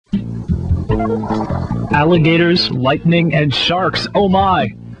Alligators, lightning, and sharks, oh my!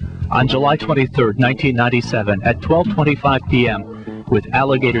 On July 23, 1997, at 12:25 p.m., with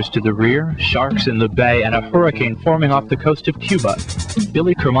alligators to the rear, sharks in the bay, and a hurricane forming off the coast of Cuba,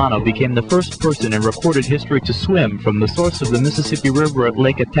 Billy Curmano became the first person in recorded history to swim from the source of the Mississippi River at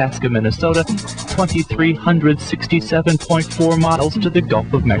Lake Itasca, Minnesota, 2,367.4 miles to the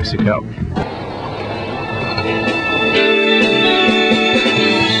Gulf of Mexico.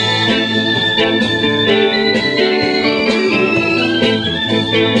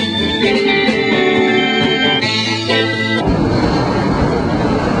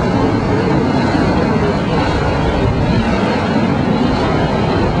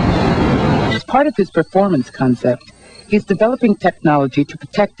 Part of his performance concept, he's developing technology to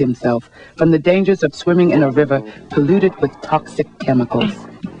protect himself from the dangers of swimming in a river polluted with toxic chemicals.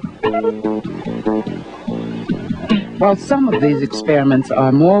 While some of these experiments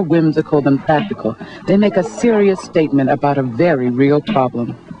are more whimsical than practical, they make a serious statement about a very real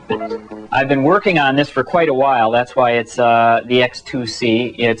problem. I've been working on this for quite a while. That's why it's the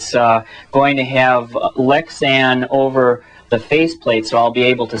X2C. It's going to have Lexan over the faceplate so I'll be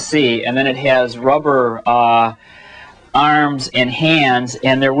able to see, and then it has rubber arms and hands,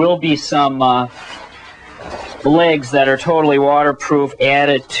 and there will be some legs that are totally waterproof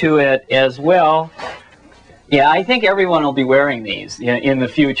added to it as well. Yeah, I think everyone will be wearing these in the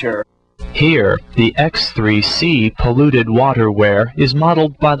future. Here, the X3C polluted waterwear is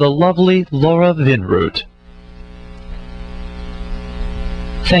modeled by the lovely Laura Vinroot.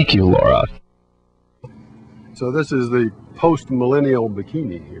 Thank you, Laura. So this is the post-millennial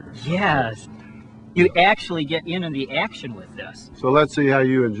bikini here. Yes. You actually get in the action with this. So let's see how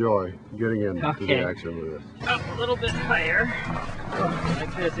you enjoy getting into the action with this. Up a little bit higher,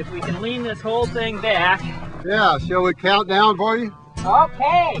 like this. If we can lean this whole thing back. Yeah, shall we count down for you?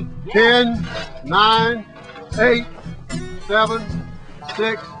 Okay. 10, 9, 8, 7,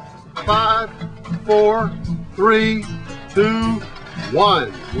 6, 5, 4, 3, 2,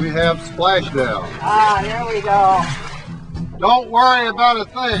 1. We have splashdown. Ah, there we go. Don't worry about a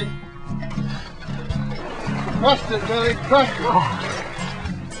thing. Trust it, Billy. Trust it.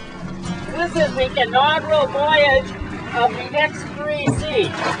 This is the inaugural voyage of the X3C.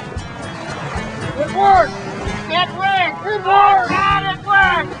 Good work. It worked. Good work. God, it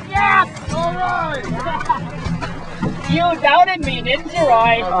worked. Yes. All right. You doubted me, didn't you,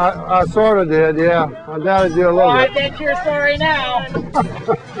 Roy? I sort of did, yeah. I doubted you a little I bit. bet you're sorry now.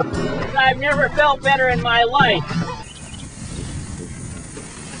 I've never felt better in my life.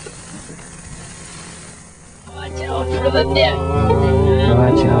 Watch out for the net.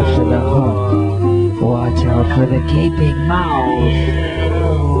 Watch out for the hook. Watch out for the gaping mouth.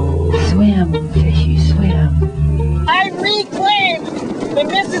 Swim, fishy, swim. I reclaimed the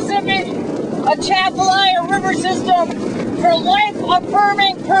Mississippi Atchafalaya River system for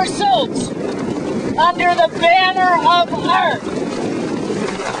life-affirming pursuits under the banner of art.